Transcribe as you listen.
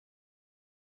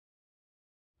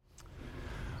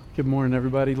Good morning,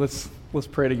 everybody. Let's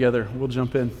pray together. We'll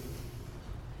jump in.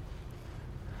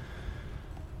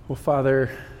 Well, Father,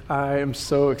 I am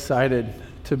so excited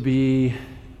to be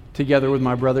together with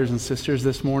my brothers and sisters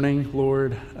this morning,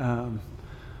 Lord. I'm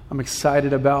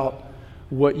excited about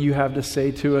what you have to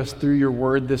say to us through your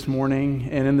word this morning.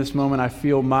 And in this moment, I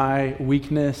feel my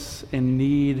weakness and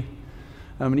need,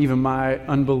 and even my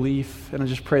unbelief. And I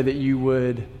just pray that you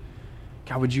would,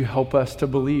 God, would you help us to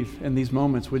believe in these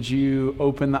moments? Would you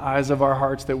open the eyes of our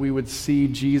hearts that we would see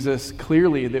Jesus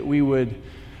clearly, that we would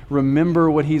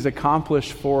remember what he's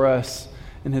accomplished for us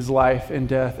in his life and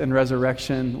death and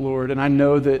resurrection, Lord. And I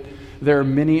know that there are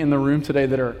many in the room today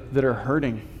that are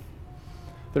hurting,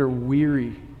 that are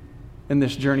weary in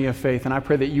this journey of faith. And I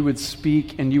pray that you would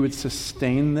speak and you would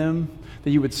sustain them, that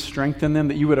you would strengthen them,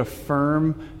 that you would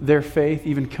affirm their faith,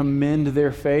 even commend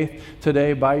their faith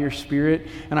today by your Spirit.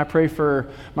 And I pray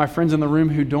for my friends in the room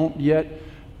who don't yet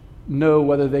know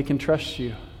whether they can trust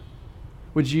you.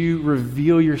 Would you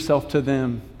reveal yourself to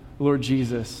them, Lord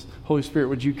Jesus? Holy Spirit,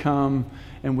 would you come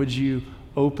and would you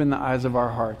open the eyes of our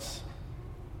hearts?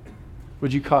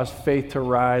 Would you cause faith to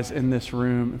rise in this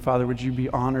room? And Father, would you be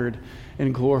honored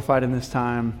and glorified in this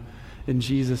time? In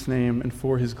Jesus' name and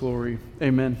for his glory.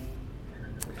 Amen.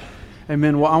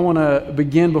 Amen. Well, I want to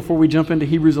begin before we jump into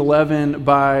Hebrews 11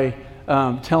 by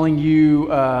telling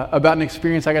you about an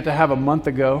experience I got to have a month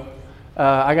ago.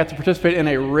 I got to participate in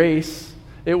a race.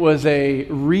 It was a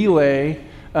relay,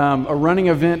 a running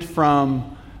event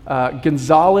from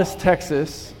Gonzales,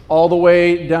 Texas, all the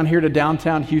way down here to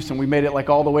downtown Houston. We made it like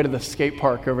all the way to the skate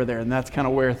park over there, and that's kind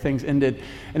of where things ended.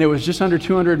 And it was just under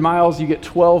 200 miles. You get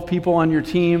 12 people on your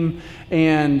team,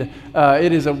 and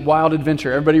it is a wild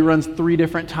adventure. Everybody runs 3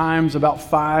 different times, about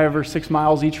 5 or 6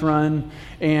 miles each run.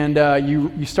 And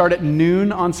you start at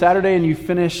noon on Saturday, and you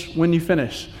finish when you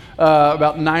finish,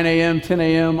 about 9 a.m., 10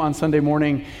 a.m. on Sunday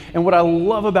morning. And what I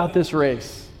love about this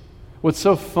race, what's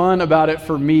so fun about it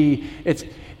for me,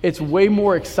 it's way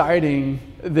more exciting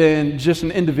than just an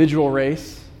individual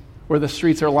race where the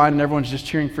streets are lined and everyone's just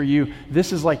cheering for you.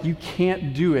 This is like you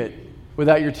can't do it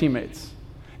without your teammates.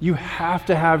 You have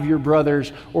to have your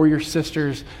brothers or your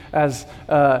sisters, as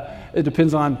it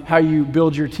depends on how you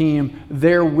build your team,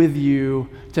 there with you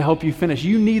to help you finish.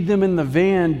 You need them in the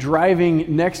van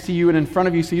driving next to you and in front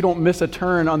of you so you don't miss a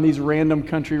turn on these random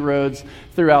country roads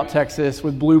throughout Texas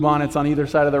with bluebonnets on either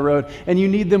side of the road. And you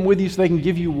need them with you so they can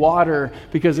give you water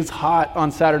because it's hot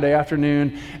on Saturday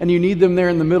afternoon. And you need them there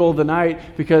in the middle of the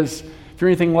night because if you're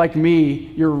anything like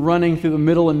me, you're running through the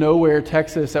middle of nowhere,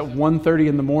 Texas at 1:30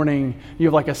 in the morning. You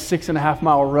have like a 6.5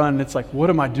 mile run. And it's like,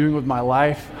 what am I doing with my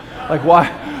life? Like,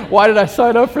 why did I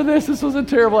sign up for this? This was a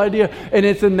terrible idea. And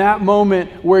it's in that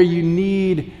moment where you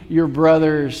need your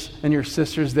brothers and your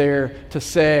sisters there to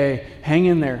say, hang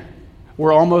in there.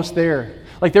 We're almost there.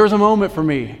 Like there was a moment for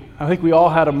me. I think we all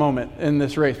had a moment in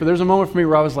this race. But there's a moment for me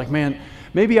where I was like, man,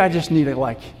 maybe I just need to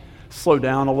like slow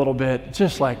down a little bit.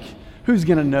 Just like, who's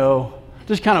going to know?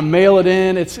 Just kind of mail it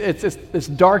in. It's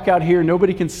dark out here.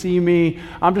 Nobody can see me.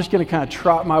 I'm just going to kind of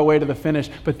trot my way to the finish.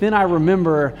 But then I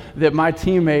remember that my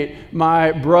teammate,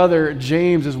 my brother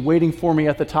James, is waiting for me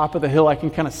at the top of the hill. I can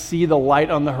kind of see the light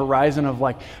on the horizon of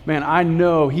like, man, I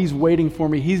know he's waiting for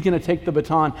me. He's going to take the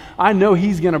baton. I know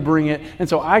he's going to bring it. And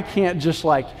so I can't just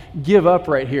like give up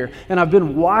right here. And I've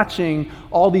been watching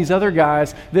all these other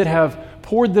guys that have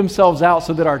poured themselves out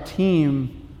so that our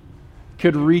team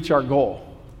could reach our goal.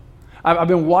 I've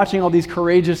been watching all these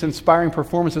courageous, inspiring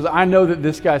performances. I know that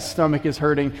this guy's stomach is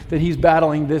hurting, that he's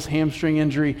battling this hamstring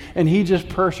injury, and he just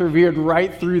persevered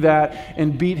right through that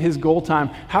and beat his goal time.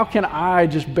 How can I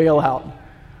just bail out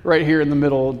right here in the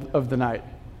middle of the night,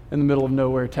 in the middle of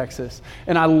nowhere, Texas?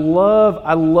 And I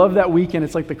love that weekend.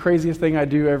 It's like the craziest thing I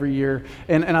do every year.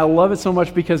 And I love it so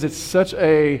much because it's such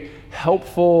a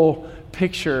helpful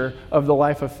picture of the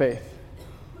life of faith.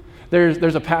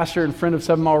 There's a pastor and friend of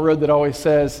 7 Mile Road that always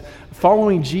says,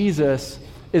 following Jesus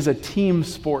is a team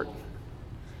sport.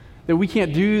 That we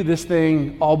can't do this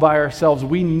thing all by ourselves.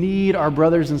 We need our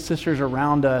brothers and sisters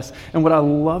around us. And what I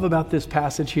love about this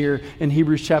passage here in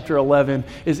Hebrews chapter 11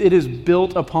 is it is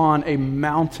built upon a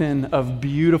mountain of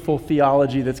beautiful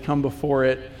theology that's come before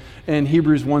it in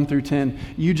Hebrews 1 through 10.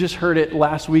 You just heard it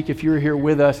last week if you were here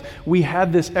with us. We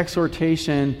had this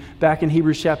exhortation back in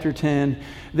Hebrews chapter 10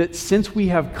 that since we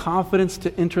have confidence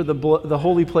to enter the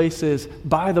holy places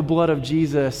by the blood of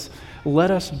Jesus,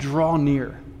 let us draw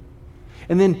near.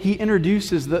 And then he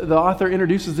introduces, the author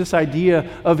introduces this idea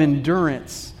of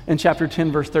endurance in chapter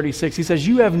 10, verse 36. He says,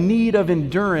 you have need of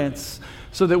endurance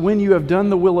so that when you have done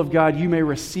the will of God, you may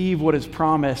receive what is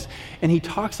promised. And he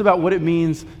talks about what it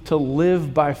means to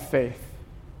live by faith.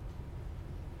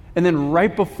 And then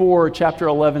right before chapter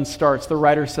 11 starts, the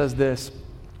writer says this: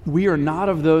 "We are not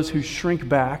of those who shrink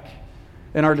back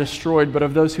and are destroyed, but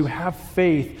of those who have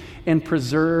faith and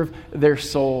preserve their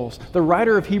souls." The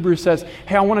writer of Hebrews says,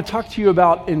 hey, I want to talk to you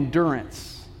about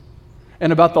endurance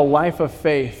and about the life of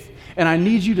faith. And I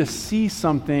need you to see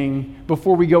something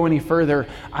before we go any further.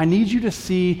 I need you to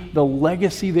see the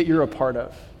legacy that you're a part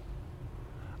of.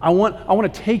 I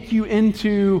want to take you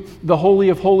into the Holy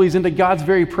of Holies, into God's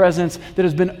very presence that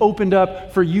has been opened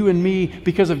up for you and me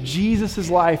because of Jesus'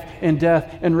 life and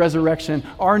death and resurrection,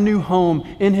 our new home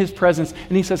in his presence.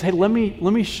 And he says, hey, let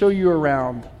me show you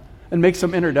around and make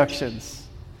some introductions.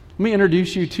 Let me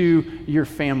introduce you to your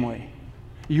family.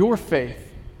 Your faith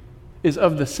is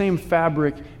of the same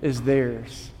fabric as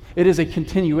theirs. It is a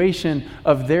continuation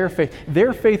of their faith.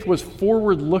 Their faith was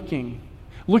forward-looking,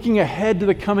 looking ahead to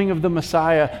the coming of the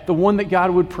Messiah, the one that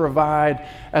God would provide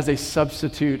as a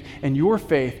substitute. And your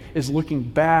faith is looking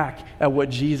back at what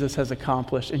Jesus has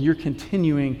accomplished. And you're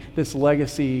continuing this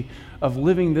legacy of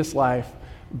living this life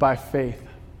by faith.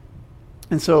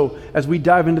 And so, as we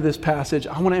dive into this passage,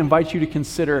 I want to invite you to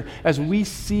consider, as we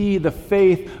see the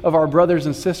faith of our brothers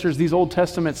and sisters, these Old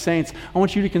Testament saints, I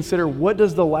want you to consider, what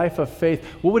does the life of faith,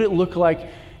 what would it look like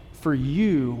for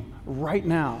you right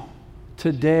now,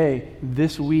 today,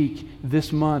 this week,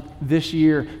 this month, this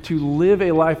year, to live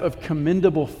a life of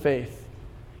commendable faith,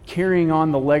 carrying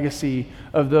on the legacy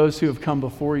of those who have come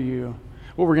before you.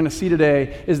 What we're going to see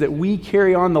today is that we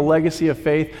carry on the legacy of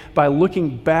faith by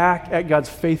looking back at God's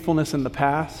faithfulness in the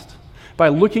past, by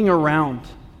looking around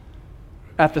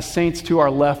at the saints to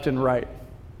our left and right,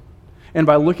 and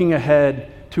by looking ahead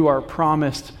to our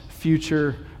promised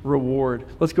future reward.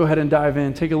 Let's go ahead and dive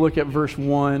in. Take a look at verse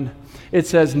 1. It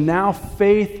says, "Now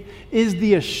faith is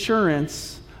the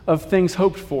assurance of things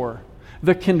hoped for,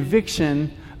 the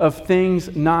conviction of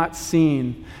things not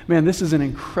seen." Man, this is an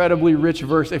incredibly rich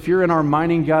verse. If you're in our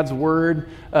Mining God's Word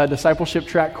discipleship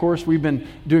track course, we've been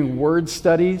doing word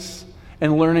studies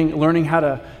and learning how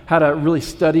to really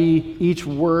study each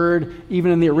word,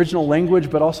 even in the original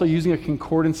language, but also using a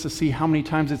concordance to see how many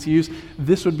times it's used.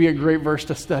 This would be a great verse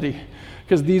to study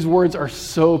because these words are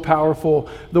so powerful.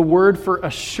 The word for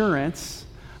assurance,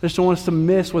 I just don't want us to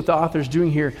miss what the author's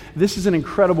doing here. This is an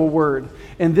incredible word.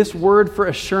 And this word for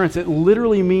assurance, it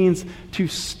literally means to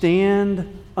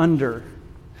stand under.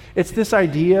 It's this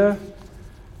idea,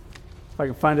 if I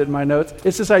can find it in my notes,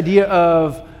 it's this idea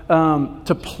of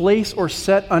to place or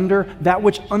set under that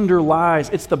which underlies.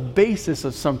 It's the basis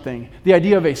of something. The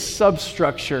idea of a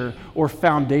substructure or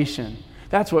foundation.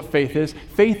 That's what faith is.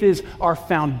 Faith is our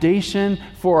foundation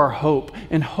for our hope.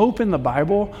 And hope in the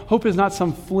Bible, hope is not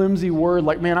some flimsy word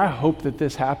like, man, I hope that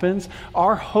this happens.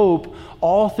 Our hope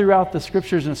all throughout the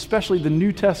scriptures, and especially the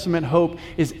New Testament hope,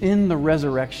 is in the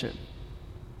resurrection.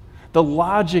 The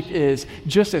logic is,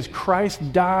 just as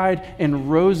Christ died and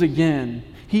rose again,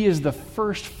 he is the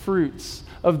first fruits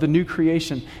of the new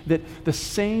creation, that the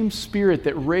same Spirit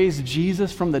that raised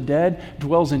Jesus from the dead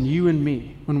dwells in you and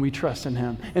me when we trust in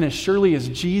him. And as surely as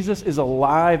Jesus is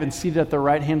alive and seated at the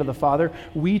right hand of the Father,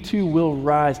 we too will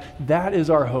rise. That is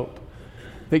our hope,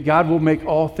 that God will make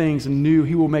all things new.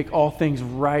 He will make all things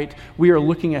right. We are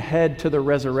looking ahead to the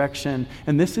resurrection.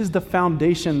 And this is the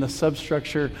foundation, the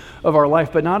substructure of our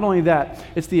life. But not only that,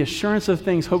 it's the assurance of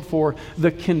things hoped for,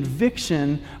 the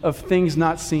conviction of things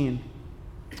not seen.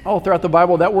 All throughout the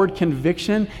Bible, that word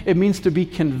conviction, it means to be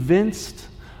convinced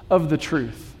of the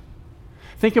truth.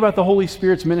 Think about the Holy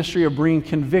Spirit's ministry of bringing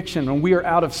conviction. When we are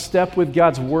out of step with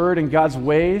God's word and God's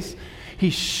ways, he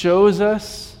shows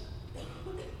us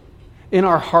in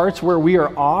our hearts where we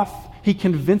are off. He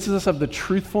convinces us of the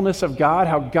truthfulness of God,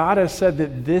 how God has said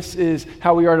that this is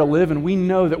how we are to live, and we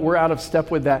know that we're out of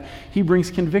step with that. He brings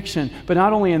conviction. But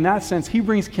not only in that sense, he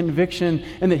brings conviction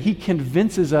and that he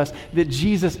convinces us that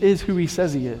Jesus is who he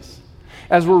says he is.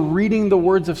 As we're reading the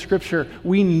words of Scripture,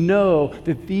 we know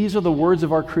that these are the words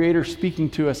of our Creator speaking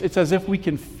to us. It's as if we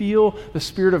can feel the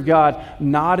Spirit of God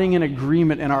nodding in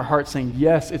agreement in our hearts, saying,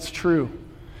 yes, it's true.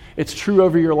 It's true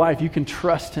over your life. You can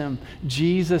trust him.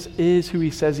 Jesus is who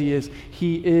he says he is.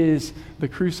 He is the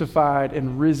crucified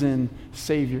and risen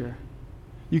Savior.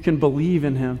 You can believe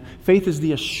in him. Faith is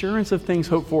the assurance of things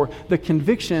hoped for, the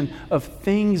conviction of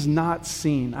things not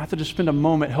seen. I have to just spend a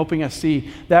moment helping us see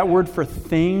that word for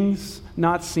things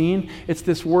not seen. It's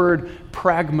this word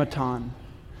pragmaton.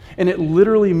 And it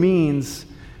literally means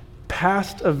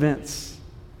past events.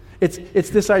 It's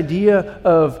this idea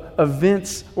of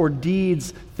events or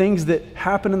deeds, things that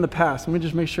happen in the past. Let me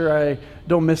just make sure I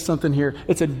don't miss something here.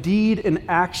 It's a deed, an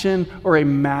action, or a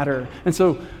matter. And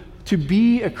so To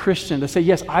be a Christian, to say,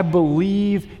 yes, I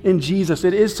believe in Jesus,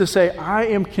 it is to say, I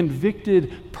am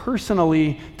convicted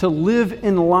personally to live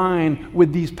in line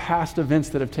with these past events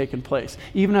that have taken place,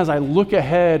 even as I look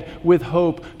ahead with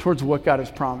hope towards what God has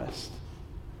promised.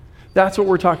 That's what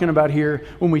we're talking about here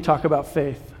when we talk about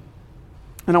faith.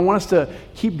 And I want us to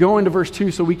keep going to verse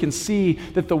 2 so we can see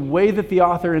that the way that the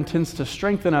author intends to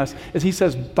strengthen us is he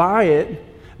says, by it,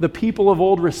 the people of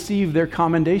old received their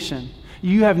commendation.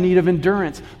 You have need of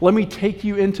endurance. Let me take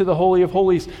you into the Holy of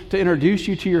Holies to introduce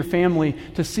you to your family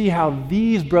to see how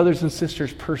these brothers and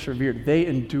sisters persevered. They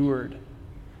endured.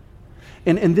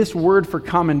 And this word for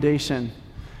commendation,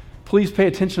 please pay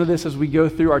attention to this as we go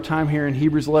through our time here in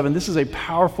Hebrews 11. This is a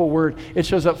powerful word. It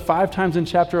shows up 5 times in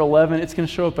chapter 11. It's going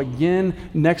to show up again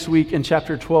next week in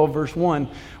chapter 12, verse 1,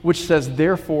 which says,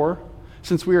 therefore,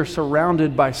 since we are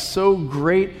surrounded by so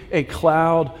great a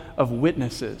cloud of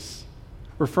witnesses,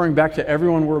 referring back to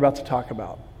everyone we're about to talk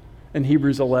about in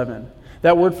Hebrews 11.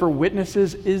 That word for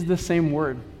witnesses is the same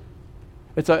word.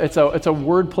 It's a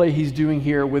word play he's doing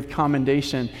here with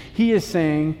commendation. He is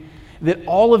saying that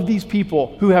all of these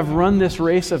people who have run this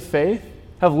race of faith,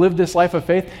 have lived this life of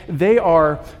faith, they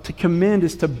are to commend,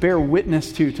 is to bear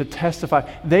witness to testify.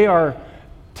 They are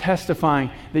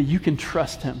testifying that you can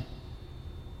trust him.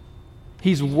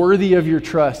 He's worthy of your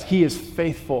trust. He is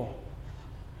faithful.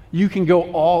 You can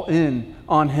go all in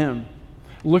on him.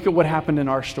 Look at what happened in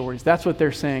our stories. That's what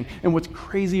they're saying. And what's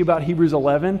crazy about Hebrews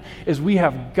 11 is we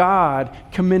have God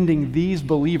commending these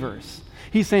believers.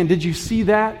 He's saying, did you see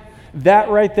that? That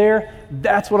right there?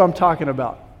 That's what I'm talking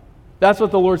about. That's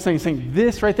what the Lord's saying. He's saying,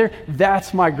 this right there,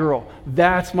 that's my girl.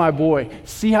 That's my boy.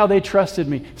 See how they trusted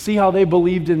me. See how they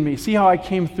believed in me. See how I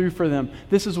came through for them.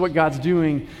 This is what God's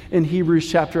doing in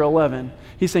Hebrews chapter 11.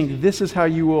 He's saying, this is how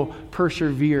you will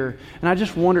persevere. And I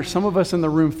just wonder, some of us in the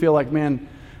room feel like, man,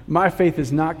 my faith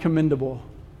is not commendable.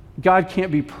 God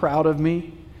can't be proud of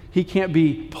me. He can't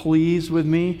be pleased with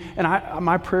me. And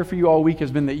my prayer for you all week has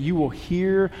been that you will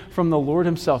hear from the Lord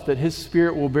himself, that his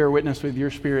Spirit will bear witness with your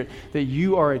spirit, that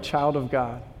you are a child of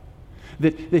God.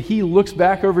 That he looks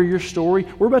back over your story.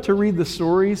 We're about to read the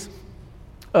stories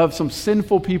of some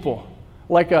sinful people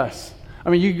like us. I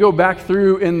mean, you could go back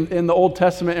through in the Old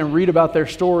Testament and read about their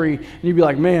story, and you'd be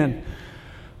like, man,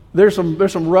 there's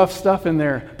some rough stuff in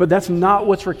there. But that's not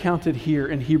what's recounted here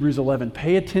in Hebrews 11.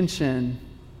 Pay attention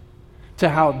to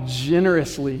how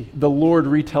generously the Lord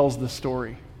retells the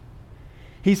story.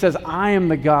 He says, I am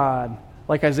the God,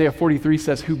 like Isaiah 43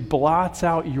 says, who blots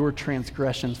out your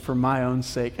transgressions for my own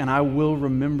sake, and I will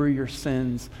remember your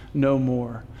sins no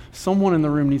more. Someone in the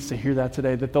room needs to hear that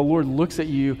today, that the Lord looks at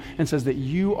you and says that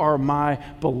you are my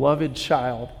beloved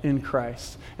child in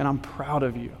Christ, and I'm proud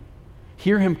of you.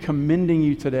 Hear him commending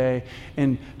you today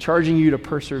and charging you to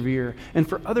persevere. And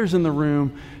for others in the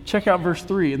room, check out verse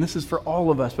 3, and this is for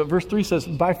all of us. But verse 3 says,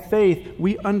 by faith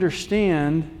we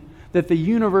understand that the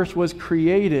universe was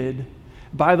created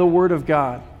by the word of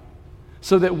God,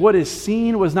 so that what is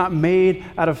seen was not made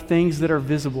out of things that are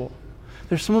visible.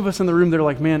 There's some of us in the room that are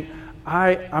like, man,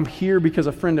 I'm here because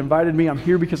a friend invited me. I'm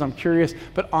here because I'm curious.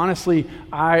 But honestly,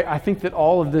 I think that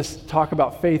all of this talk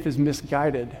about faith is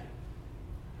misguided.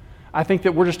 I think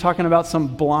that we're just talking about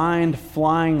some blind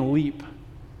flying leap.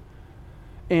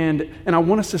 And I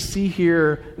want us to see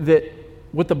here that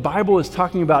what the Bible is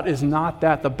talking about is not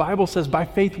that. The Bible says by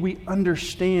faith we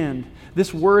understand.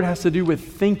 This word has to do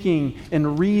with thinking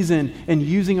and reason and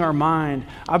using our mind.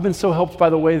 I've been so helped by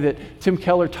the way that Tim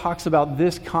Keller talks about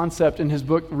this concept in his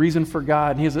book, Reason for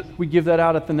God. We give that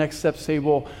out at the Next Steps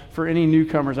table for any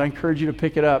newcomers. I encourage you to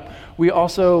pick it up. We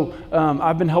also,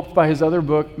 I've been helped by his other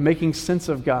book, Making Sense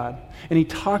of God. And he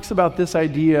talks about this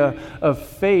idea of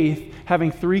faith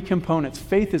having 3 components.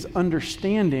 Faith is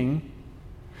understanding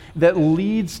that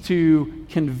leads to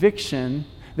conviction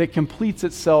that completes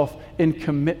itself in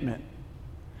commitment.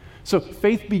 So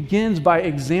faith begins by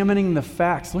examining the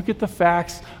facts. Look at the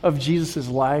facts of Jesus'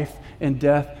 life and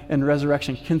death and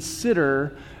resurrection.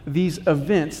 Consider these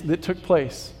events that took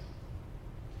place.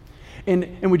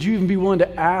 And would you even be willing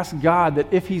to ask God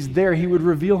that if he's there, he would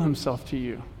reveal himself to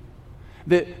you?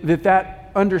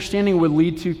 That understanding would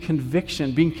lead to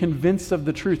conviction, being convinced of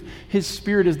the truth. His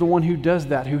Spirit is the one who does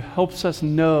that, who helps us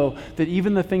know that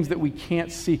even the things that we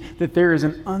can't see, that there is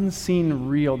an unseen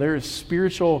real. There is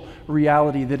spiritual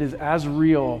reality that is as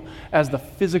real as the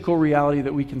physical reality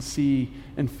that we can see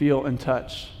and feel and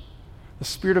touch. The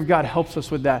Spirit of God helps us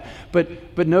with that.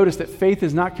 But notice that faith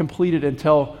is not completed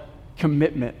until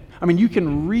commitment. I mean, you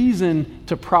can reason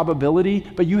to probability,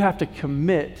 but you have to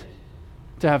commit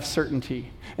to have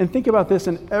certainty. And think about this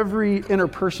in every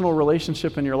interpersonal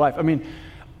relationship in your life. I mean,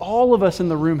 all of us in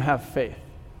the room have faith.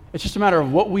 It's just a matter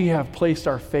of what we have placed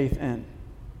our faith in.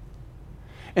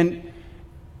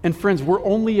 And friends, we're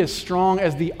only as strong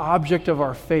as the object of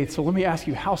our faith. So let me ask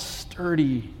you, how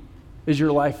sturdy is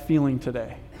your life feeling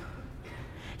today?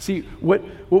 See, what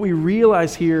we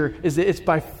realize here is that it's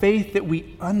by faith that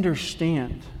we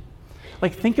understand.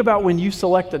 Like, think about when you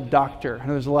select a doctor. I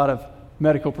know there's a lot of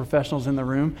medical professionals in the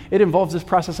room. It involves this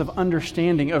process of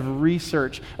understanding, of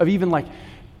research, of even like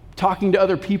talking to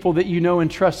other people that you know and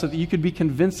trust so that you could be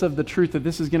convinced of the truth that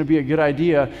this is going to be a good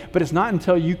idea. But it's not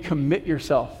until you commit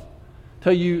yourself,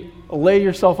 until you lay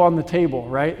yourself on the table,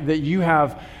 right, that you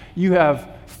have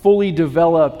fully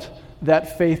developed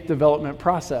that faith development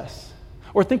process.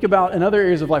 Or think about in other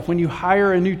areas of life, when you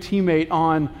hire a new teammate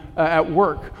at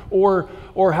work, or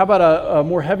how about a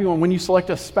more heavy one, when you select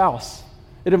a spouse.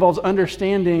 It involves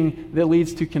understanding that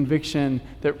leads to conviction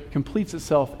that completes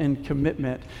itself in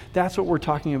commitment. That's what we're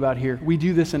talking about here. We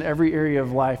do this in every area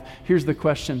of life. Here's the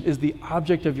question: is the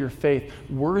object of your faith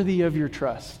worthy of your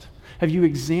trust? Have you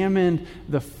examined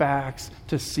the facts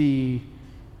to see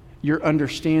your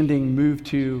understanding move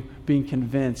to being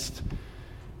convinced,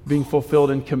 being fulfilled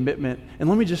in commitment? And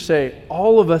let me just say,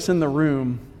 all of us in the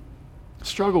room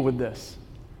struggle with this.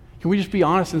 Can we just be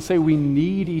honest and say we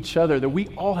need each other, that we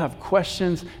all have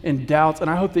questions and doubts, and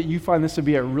I hope that you find this to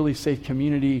be a really safe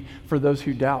community for those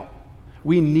who doubt.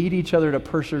 We need each other to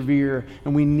persevere,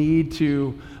 and we need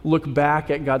to look back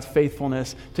at God's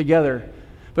faithfulness together.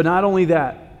 But not only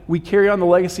that, we carry on the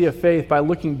legacy of faith by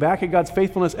looking back at God's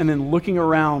faithfulness and then looking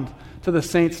around to the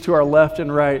saints to our left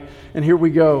and right. And here we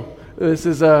go. This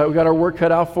is we got our work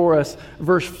cut out for us.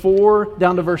 Verse 4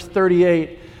 down to verse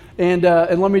 38. And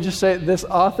let me just say, this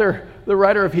author, the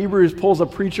writer of Hebrews, pulls a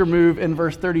preacher move in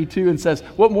verse 32 and says,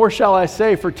 "What more shall I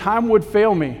say? For time would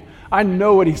fail me." I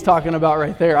know what he's talking about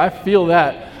right there. I feel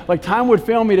that. Like, time would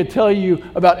fail me to tell you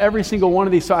about every single one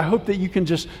of these. So I hope that you can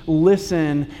just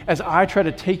listen as I try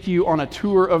to take you on a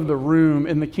tour of the room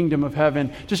in the kingdom of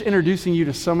heaven, just introducing you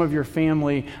to some of your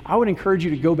family. I would encourage you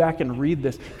to go back and read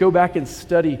this. Go back and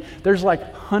study. There's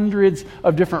like hundreds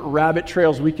of different rabbit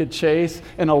trails we could chase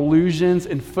and allusions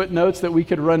and footnotes that we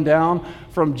could run down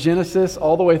from Genesis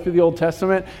all the way through the Old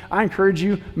Testament. I encourage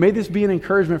you, may this be an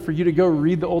encouragement for you to go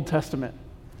read the Old Testament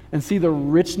and see the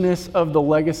richness of the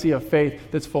legacy of faith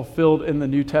that's fulfilled in the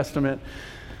New Testament.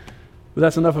 But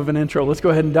that's enough of an intro. Let's go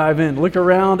ahead and dive in. Look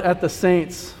around at the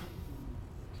saints.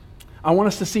 I want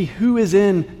us to see who is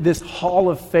in this hall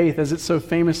of faith, as it's so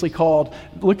famously called.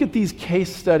 Look at these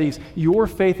case studies. Your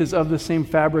faith is of the same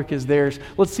fabric as theirs.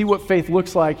 Let's see what faith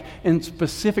looks like in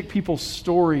specific people's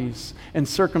stories and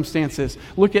circumstances.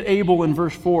 Look at Abel in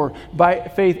verse 4. By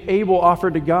faith, Abel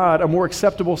offered to God a more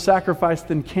acceptable sacrifice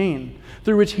than Cain,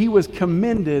 through which he was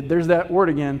commended, there's that word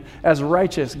again, as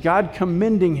righteous. God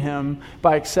commending him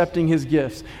by accepting his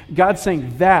gifts. God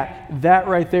saying that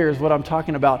right there is what I'm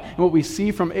talking about. And what we see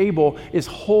from Abel is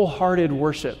wholehearted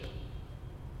worship.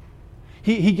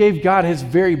 He gave God his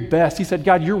very best. He said,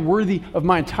 "God, you're worthy of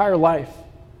my entire life.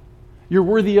 You're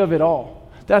worthy of it all."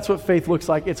 That's what faith looks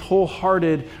like. It's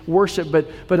wholehearted worship. But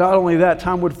not only that,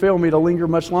 time would fail me to linger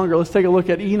much longer. Let's take a look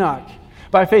at Enoch.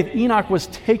 By faith, Enoch was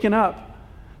taken up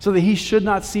so that he should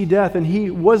not see death, and he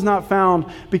was not found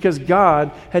because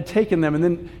God had taken them. And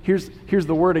then here's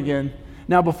the word again.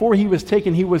 Now, before he was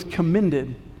taken, he was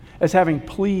commended as having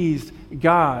pleased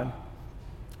God.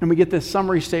 And we get this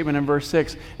summary statement in verse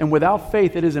 6. And without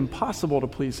faith, it is impossible to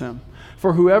please him.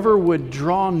 For whoever would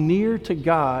draw near to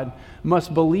God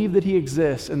must believe that he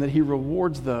exists and that he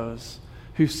rewards those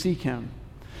who seek him.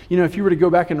 You know, if you were to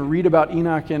go back and read about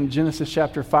Enoch in Genesis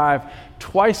chapter 5,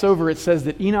 twice over it says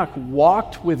that Enoch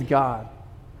walked with God.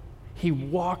 He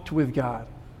walked with God.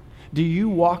 Do you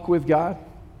walk with God?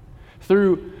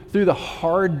 Through the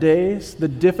hard days, the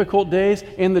difficult days,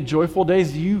 and the joyful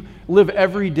days, do you live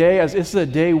every day as it's a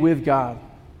day with God,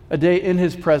 a day in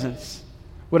his presence?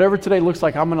 Whatever today looks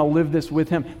like, I'm going to live this with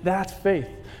him. That's faith.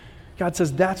 God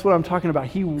says, that's what I'm talking about.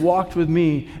 He walked with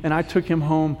me, and I took him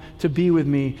home to be with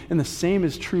me. And the same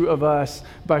is true of us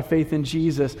by faith in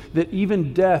Jesus, that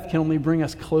even death can only bring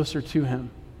us closer to him.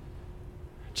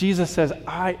 Jesus says,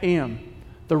 I am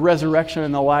the resurrection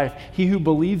and the life. He who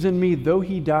believes in me, though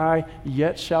he die,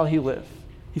 yet shall he live.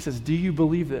 He says, do you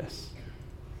believe this?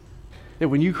 That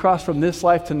when you cross from this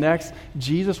life to next,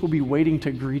 Jesus will be waiting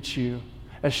to greet you.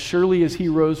 As surely as he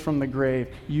rose from the grave,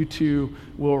 you too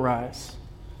will rise.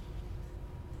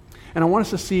 And I want us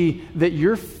to see that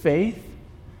your faith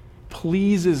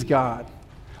pleases God.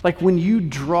 Like when you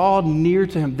draw near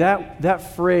to him,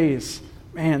 that phrase,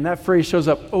 Man, that phrase shows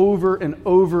up over and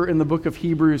over in the book of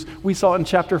Hebrews. We saw it in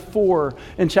chapter 4,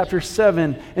 in chapter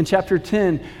 7, in chapter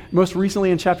 10. Most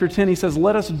recently in chapter 10, he says,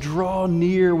 let us draw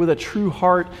near with a true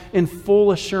heart in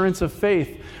full assurance of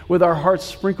faith, with our hearts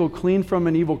sprinkled clean from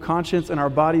an evil conscience and our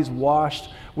bodies washed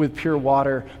with pure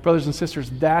water. Brothers and sisters,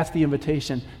 that's the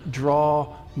invitation.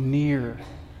 Draw near.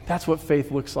 That's what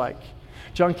faith looks like.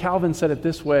 John Calvin said it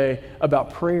this way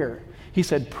about prayer. He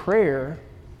said, prayer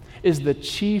is the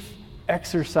chief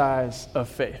exercise of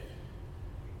faith.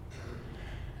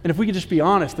 And if we could just be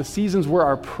honest, the seasons where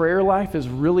our prayer life is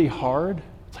really hard,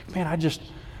 it's like, man, I just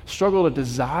struggle to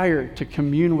desire to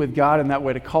commune with God in that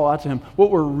way, to call out to him. What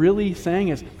we're really saying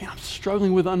is, man, I'm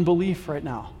struggling with unbelief right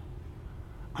now.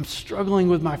 I'm struggling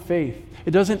with my faith.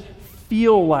 It doesn't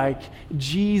feel like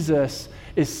Jesus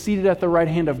is seated at the right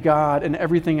hand of God and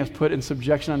everything is put in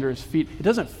subjection under his feet. It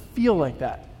doesn't feel like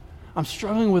that. I'm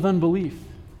struggling with unbelief.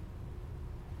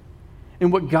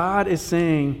 And what God is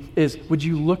saying is, would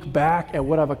you look back at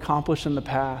what I've accomplished in the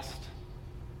past?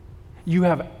 You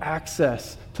have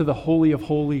access to the Holy of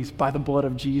Holies by the blood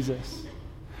of Jesus.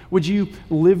 Would you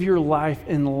live your life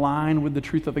in line with the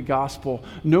truth of the gospel?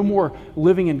 No more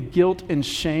living in guilt and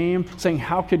shame, saying,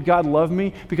 how could God love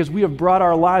me? Because we have brought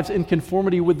our lives in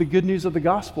conformity with the good news of the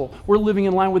gospel. We're living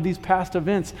in line with these past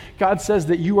events. God says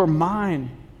that you are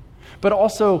mine. But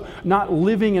also not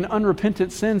living in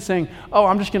unrepentant sin, saying, oh,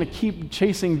 I'm just going to keep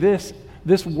chasing this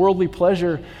worldly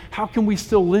pleasure. How can we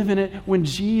still live in it when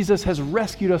Jesus has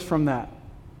rescued us from that?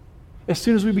 As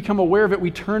soon as we become aware of it,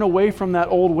 we turn away from that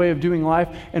old way of doing life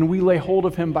and we lay hold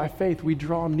of him by faith. We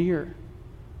draw near.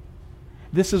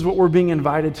 This is what we're being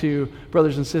invited to,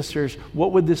 brothers and sisters.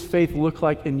 What would this faith look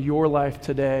like in your life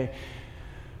today?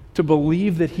 To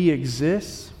believe that he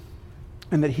exists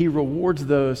and that he rewards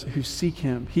those who seek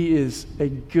him. He is a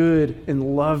good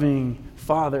and loving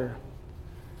Father.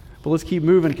 But let's keep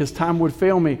moving because time would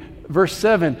fail me. Verse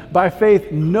 7, by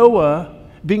faith, Noah,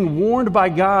 being warned by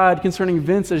God concerning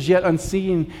events as yet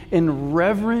unseen, in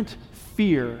reverent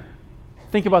fear.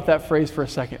 Think about that phrase for a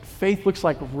second. Faith looks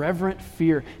like reverent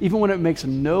fear, even when it makes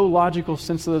no logical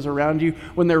sense to those around you,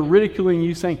 when they're ridiculing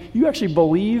you, saying, you actually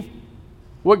believe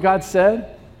what God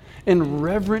said? In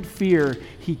reverent fear,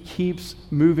 he keeps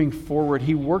moving forward.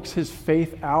 He works his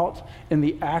faith out in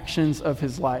the actions of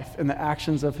his life, in the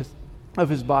actions of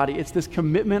his body. It's this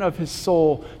commitment of his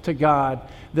soul to God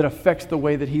that affects the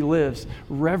way that he lives.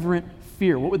 Reverent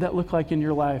fear. What would that look like in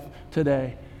your life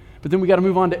today? But then we got to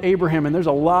move on to Abraham, and there's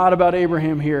a lot about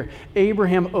Abraham here.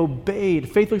 Abraham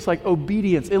obeyed. Faith looks like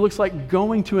obedience. It looks like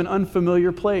going to an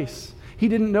unfamiliar place. He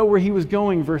didn't know where he was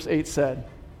going, verse 8 said.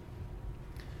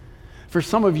 For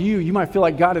some of you, you might feel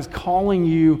like God is calling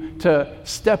you to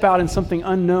step out in something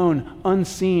unknown,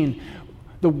 unseen.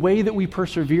 The way that we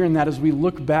persevere in that is we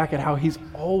look back at how he's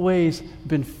always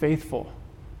been faithful.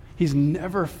 He's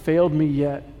never failed me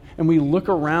yet. And we look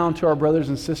around to our brothers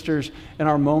and sisters in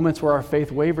our moments where our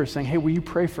faith wavers, saying, hey, will you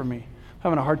pray for me? I'm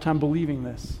having a hard time believing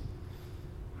this.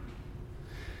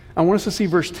 I want us to see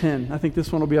verse 10. I think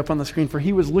this one will be up on the screen. For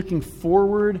he was looking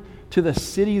forward to the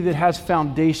city that has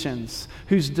foundations,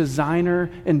 whose designer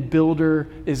and builder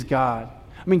is God.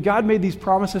 I mean, God made these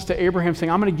promises to Abraham saying,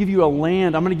 I'm going to give you a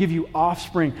land, I'm going to give you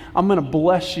offspring, I'm going to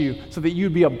bless you so that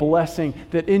you'd be a blessing,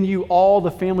 that in you all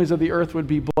the families of the earth would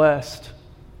be blessed.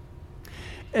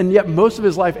 And yet most of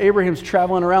his life, Abraham's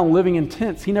traveling around living in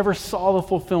tents. He never saw the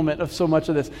fulfillment of so much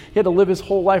of this. He had to live his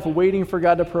whole life waiting for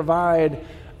God to provide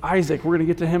Isaac. We're going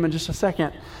to get to him in just a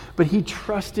second. But he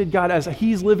trusted God as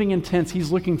he's living in tents.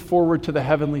 He's looking forward to the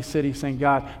heavenly city saying,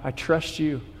 God, I trust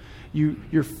you.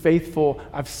 You're faithful.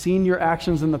 I've seen your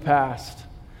actions in the past.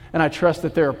 And I trust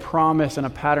that they're a promise and a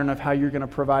pattern of how you're going to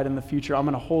provide in the future. I'm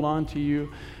going to hold on to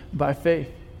you by faith.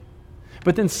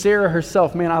 But then Sarah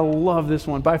herself, man, I love this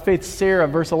one. By faith, Sarah,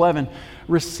 verse 11,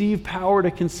 received power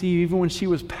to conceive even when she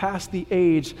was past the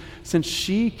age, since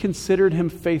she considered him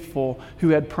faithful who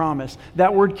had promised.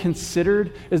 That word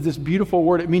considered is this beautiful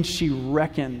word. It means she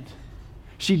reckoned.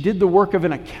 She did the work of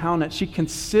an accountant. She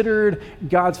considered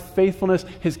God's faithfulness,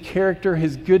 his character,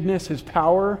 his goodness, his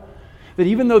power. That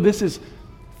even though this is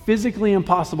physically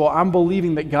impossible, I'm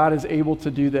believing that God is able to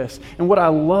do this. And what I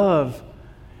love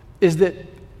is that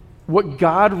what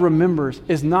God remembers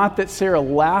is not that Sarah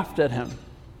laughed at him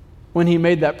when he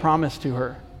made that promise to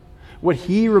her. What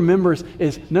he remembers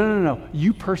is, no,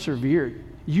 you persevered.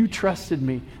 You trusted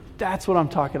me. That's what I'm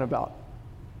talking about.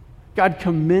 God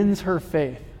commends her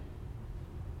faith.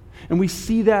 And we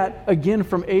see that again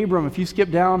from Abram. If you skip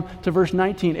down to verse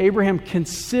 19, Abraham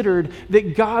considered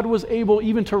that God was able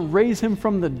even to raise him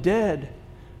from the dead.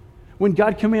 When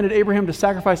God commanded Abraham to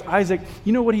sacrifice Isaac,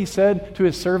 you know what he said to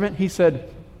his servant? He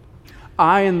said,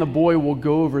 I and the boy will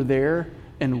go over there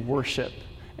and worship,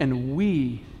 and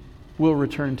we will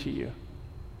return to you.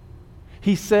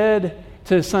 He said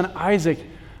to his son Isaac,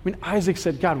 Isaac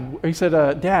said,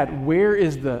 Dad, where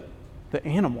is the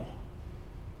animal?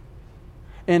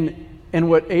 And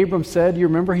what Abram said, you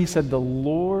remember, he said, the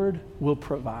Lord will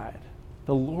provide.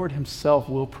 The Lord himself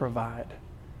will provide.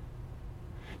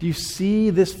 Do you see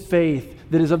this faith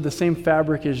that is of the same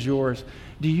fabric as yours?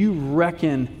 Do you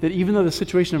reckon that even though the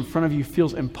situation in front of you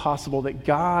feels impossible, that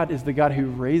God is the God who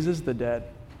raises the dead?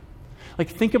 Like,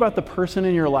 think about the person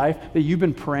in your life that you've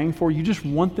been praying for. You just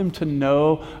want them to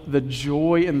know the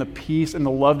joy and the peace and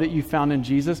the love that you found in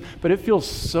Jesus, but it feels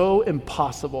so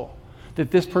impossible that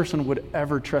this person would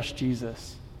ever trust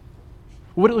Jesus.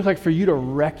 What would it look like for you to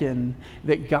reckon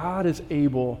that God is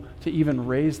able to even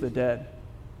raise the dead?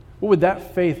 What would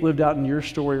that faith lived out in your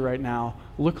story right now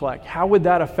look like? How would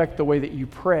that affect the way that you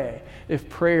pray if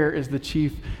prayer is the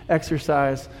chief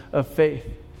exercise of faith?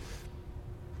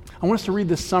 I want us to read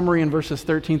this summary in verses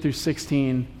 13 through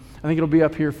 16. I think it'll be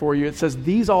up here for you. It says,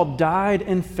 "These all died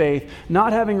in faith,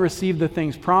 not having received the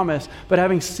things promised, but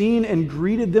having seen and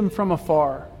greeted them from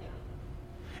afar.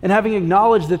 And having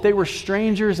acknowledged that they were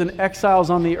strangers and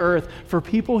exiles on the earth, for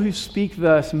people who speak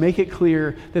thus make it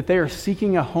clear that they are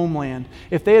seeking a homeland.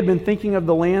 If they had been thinking of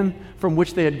the land from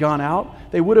which they had gone out,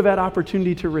 they would have had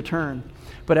opportunity to return.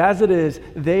 But as it is,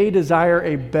 they desire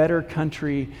a better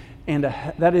country, and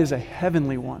that is a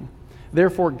heavenly one.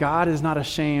 Therefore, God is not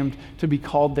ashamed to be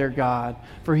called their God,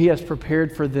 for he has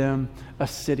prepared for them a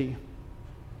city."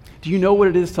 Do you know what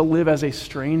it is to live as a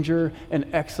stranger and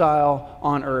exile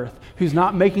on earth, who's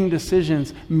not making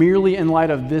decisions merely in light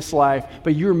of this life,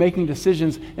 but you're making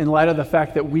decisions in light of the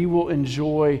fact that we will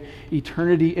enjoy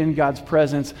eternity in God's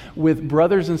presence with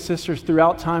brothers and sisters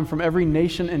throughout time from every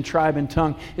nation and tribe and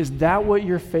tongue? Is that what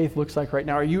your faith looks like right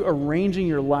now? Are you arranging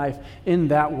your life in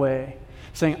that way,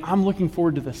 saying, I'm looking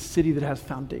forward to the city that has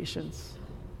foundations.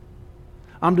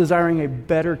 I'm desiring a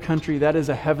better country that is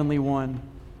a heavenly one.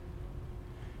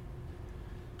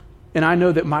 And I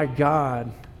know that my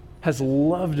God has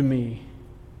loved me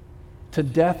to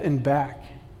death and back.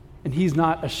 And he's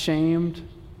not ashamed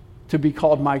to be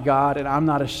called my God, and I'm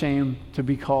not ashamed to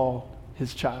be called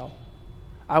his child.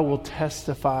 I will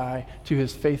testify to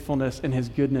his faithfulness and his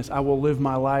goodness. I will live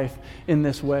my life in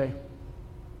this way.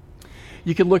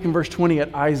 You could look in verse 20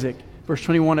 at Isaac, verse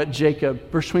 21 at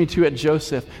Jacob, verse 22 at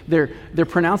Joseph. They're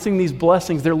pronouncing these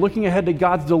blessings. They're looking ahead to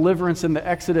God's deliverance in the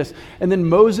Exodus. And then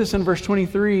Moses in verse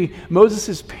 23,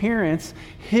 Moses' parents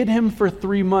hid him for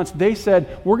 3 months. They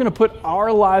said, we're going to put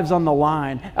our lives on the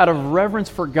line out of reverence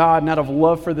for God and out of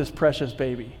love for this precious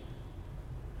baby.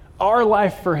 Our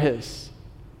life for his.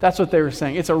 That's what they were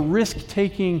saying. It's a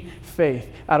risk-taking faith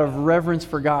out of reverence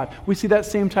for God. We see that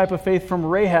same type of faith from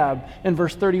Rahab in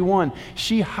verse 31.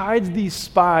 She hides these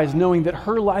spies knowing that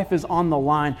her life is on the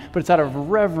line, but it's out of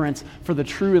reverence for the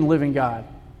true and living God.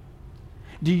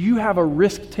 Do you have a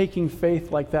risk-taking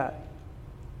faith like that?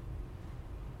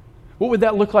 What would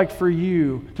that look like for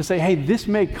you to say, hey, this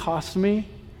may cost me,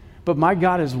 but my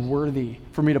God is worthy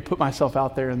for me to put myself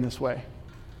out there in this way?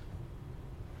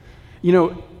 You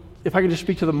know, if I could just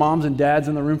speak to the moms and dads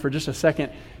in the room for just a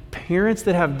second, parents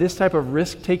that have this type of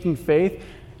risk-taking faith,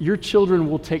 your children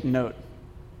will take note.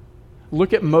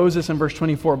 Look at Moses in verse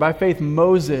 24. By faith,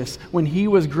 Moses, when he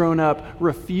was grown up,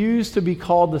 refused to be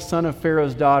called the son of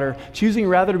Pharaoh's daughter, choosing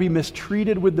rather to be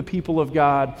mistreated with the people of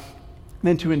God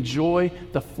than to enjoy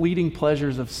the fleeting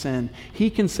pleasures of sin.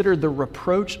 He considered the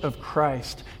reproach of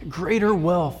Christ greater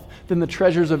wealth than the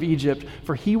treasures of Egypt,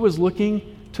 for he was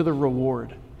looking to the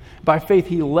reward. By faith,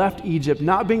 he left Egypt,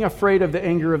 not being afraid of the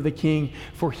anger of the king,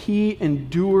 for he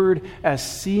endured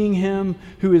as seeing him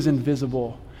who is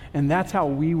invisible. And that's how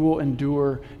we will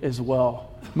endure as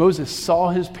well. Moses saw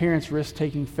his parents'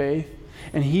 risk-taking faith,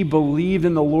 and he believed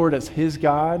in the Lord as his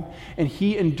God, and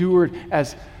he endured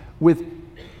as with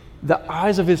the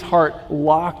eyes of his heart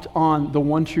locked on the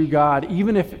one true God,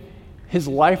 even if his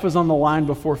life was on the line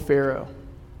before Pharaoh.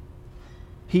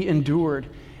 He endured.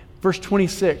 Verse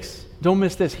 26. Don't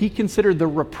miss this. He considered the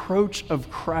reproach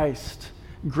of Christ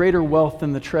greater wealth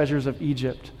than the treasures of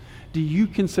Egypt. Do you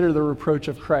consider the reproach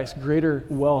of Christ greater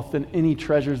wealth than any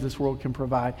treasures this world can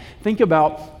provide? Think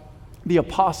about the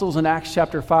apostles in Acts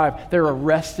chapter 5. They're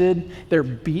arrested, they're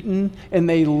beaten, and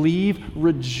they leave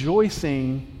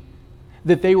rejoicing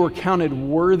that they were counted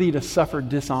worthy to suffer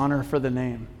dishonor for the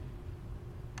name.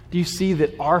 Do you see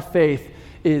that our faith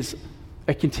is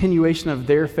a continuation of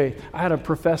their faith? I had a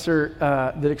professor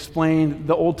that explained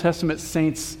the Old Testament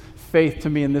saints' faith to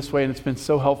me in this way, and it's been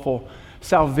so helpful.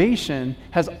 Salvation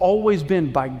has always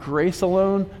been by grace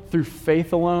alone, through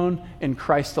faith alone, in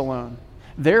Christ alone.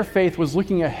 Their faith was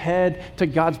looking ahead to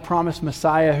God's promised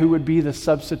Messiah who would be the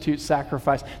substitute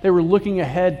sacrifice. They were looking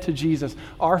ahead to Jesus.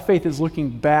 Our faith is looking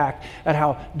back at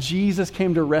how Jesus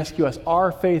came to rescue us.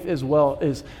 Our faith as well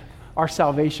is, our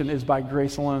salvation is by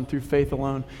grace alone, through faith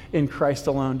alone, in Christ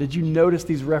alone. Did you notice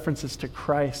these references to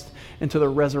Christ and to the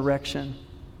resurrection?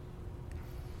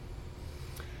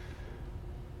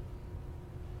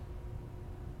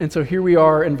 And so here we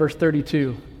are in verse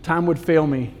 32. Time would fail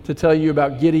me to tell you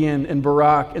about Gideon and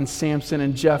Barak and Samson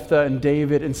and Jephthah and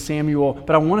David and Samuel,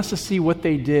 but I want us to see what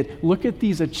they did. Look at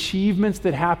these achievements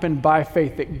that happened by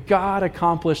faith, that God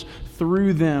accomplished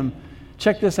through them.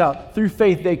 Check this out. Through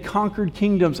faith, they conquered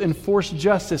kingdoms, enforced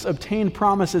justice, obtained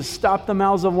promises, stopped the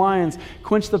mouths of lions,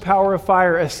 quenched the power of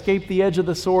fire, escaped the edge of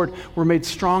the sword, were made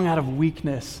strong out of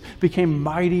weakness, became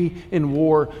mighty in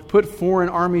war, put foreign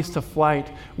armies to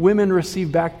flight. Women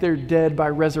received back their dead by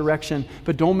resurrection.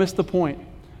 But don't miss the point.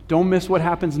 Don't miss what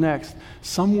happens next.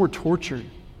 Some were tortured,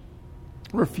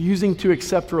 refusing to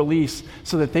accept release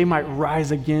so that they might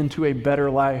rise again to a better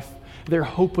life. Their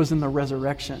hope was in the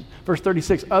resurrection. Verse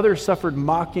 36, others suffered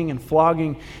mocking and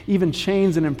flogging, even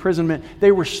chains and imprisonment.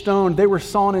 They were stoned. They were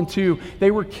sawn in two.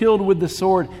 They were killed with the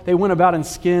sword. They went about in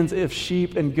skins of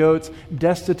sheep and goats,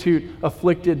 destitute,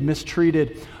 afflicted,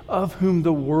 mistreated, of whom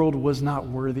the world was not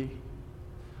worthy,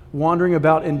 wandering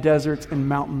about in deserts and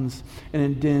mountains and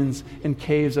in dens and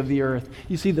caves of the earth.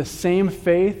 You see, the same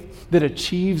faith that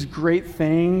achieves great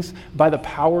things by the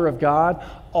power of God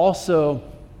also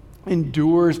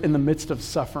endures in the midst of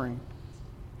suffering.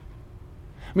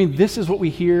 I mean, this is what we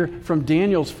hear from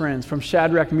Daniel's friends, from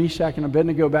Shadrach, Meshach, and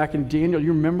Abednego back in Daniel.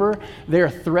 You remember? They are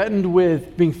threatened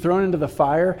with being thrown into the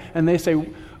fire, and they say,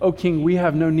 "O king, we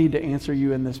have no need to answer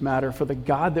you in this matter, for the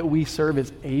God that we serve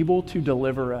is able to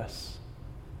deliver us.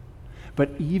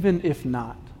 But even if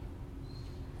not,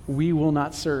 we will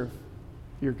not serve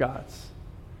your gods."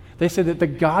 They say that the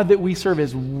God that we serve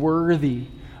is worthy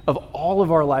of all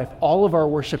of our life, all of our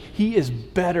worship. He is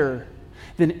better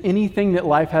than anything that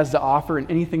life has to offer and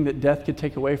anything that death could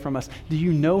take away from us. Do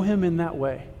you know him in that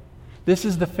way? This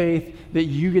is the faith that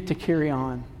you get to carry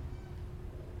on.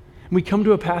 And we come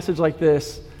to a passage like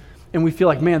this and we feel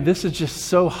like, man, this is just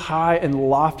so high and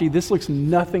lofty. This looks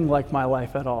nothing like my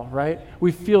life at all, right?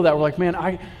 We feel that. We're like, man,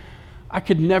 I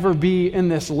could never be in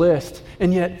this list.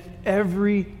 And yet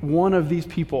every one of these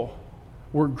people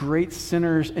were great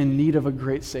sinners in need of a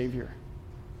great Savior.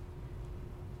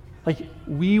 Like,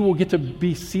 we will get to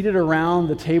be seated around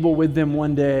the table with them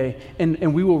one day,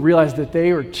 and we will realize that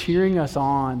they are cheering us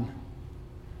on.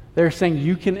 They're saying,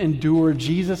 you can endure.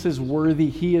 Jesus is worthy.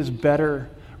 He is better.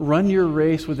 Run your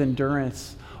race with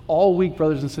endurance. All week,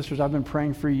 brothers and sisters, I've been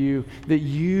praying for you that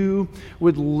you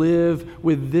would live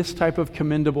with this type of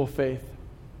commendable faith.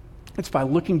 It's by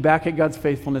looking back at God's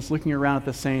faithfulness, looking around at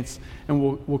the saints, and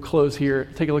we'll close here.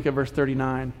 Take a look at verse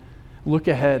 39. Look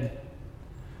ahead.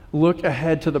 Look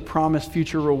ahead to the promised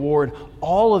future reward.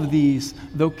 All of these,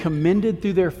 though commended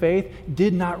through their faith,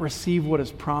 did not receive what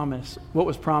was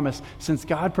promised, since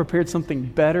God prepared something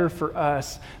better for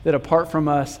us, that apart from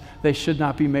us, they should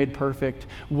not be made perfect.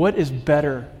 What is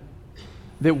better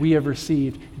that we have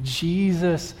received?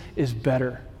 Jesus is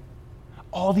better.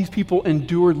 All these people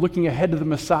endured looking ahead to the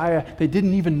Messiah. They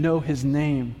didn't even know his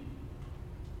name.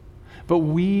 But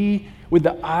we, with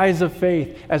the eyes of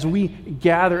faith, as we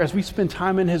gather, as we spend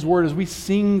time in his word, as we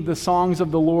sing the songs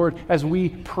of the Lord, as we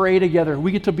pray together,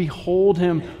 we get to behold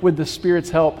him with the Spirit's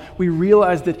help. We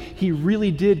realize that he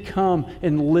really did come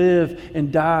and live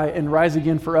and die and rise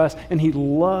again for us, and he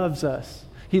loves us.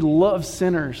 He loves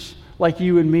sinners like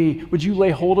you and me. Would you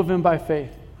lay hold of him by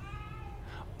faith?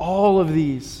 All of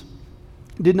these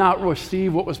did not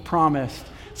receive what was promised,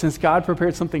 since God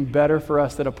prepared something better for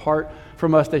us, that apart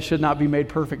from us they should not be made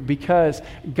perfect, because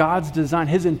God's design,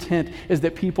 his intent, is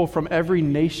that people from every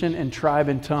nation and tribe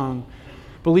and tongue,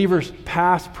 believers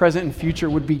past, present, and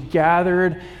future, would be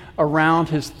gathered around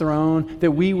his throne,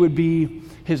 that we would be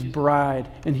his bride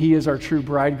and he is our true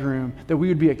bridegroom, that we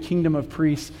would be a kingdom of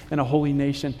priests and a holy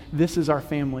nation. This is our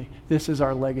family. This is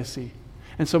our legacy.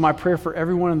 And so my prayer for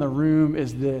everyone in the room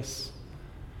is this.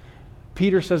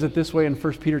 Peter says it this way in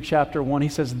 1 Peter chapter 1. He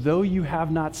says, though you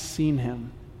have not seen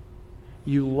him,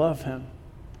 you love him.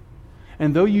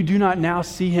 And though you do not now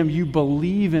see him, you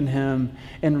believe in him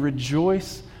and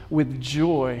rejoice with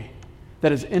joy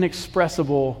that is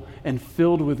inexpressible and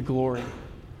filled with glory,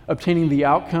 obtaining the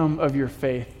outcome of your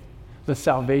faith, the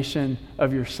salvation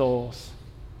of your souls.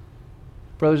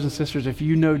 Brothers and sisters, if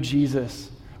you know Jesus,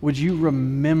 Would you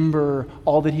remember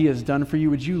all that he has done for you?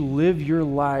 Would you live your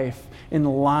life in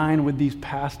line with these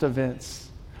past events,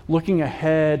 looking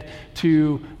ahead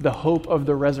to the hope of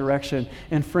the resurrection?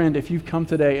 And friend, if you've come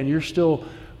today and you're still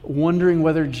wondering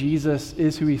whether Jesus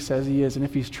is who he says he is and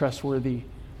if he's trustworthy,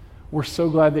 we're so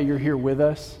glad that you're here with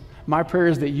us. My prayer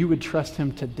is that you would trust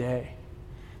him today,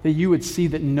 that you would see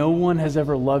that no one has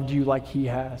ever loved you like he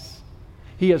has.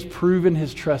 He has proven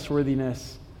his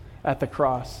trustworthiness at the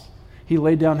cross. He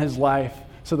laid down his life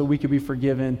so that we could be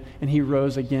forgiven, and he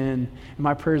rose again. And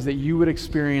my prayer is that you would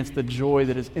experience the joy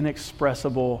that is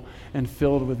inexpressible and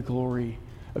filled with glory,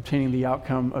 obtaining the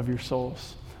outcome of your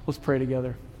souls. Let's pray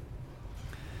together.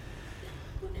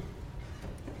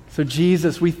 So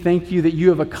Jesus, we thank you that you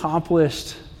have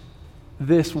accomplished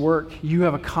this work. You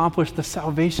have accomplished the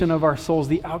salvation of our souls,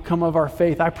 the outcome of our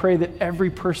faith. I pray that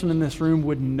every person in this room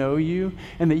would know you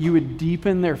and that you would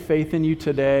deepen their faith in you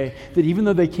today, that even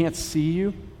though they can't see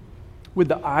you, with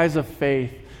the eyes of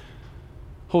faith,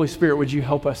 Holy Spirit, would you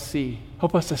help us see?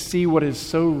 Help us to see what is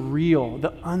so real,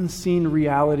 the unseen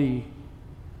reality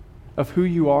of who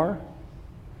you are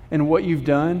and what you've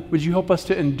done. Would you help us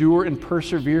to endure and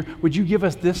persevere? Would you give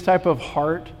us this type of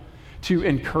heart to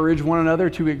encourage one another,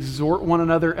 to exhort one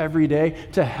another every day,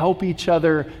 to help each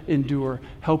other endure,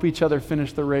 help each other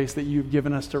finish the race that you've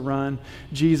given us to run?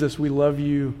 Jesus, we love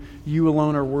you. You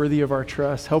alone are worthy of our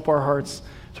trust. Help our hearts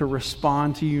to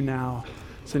respond to you now.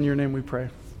 It's in your name we pray.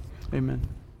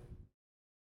 Amen.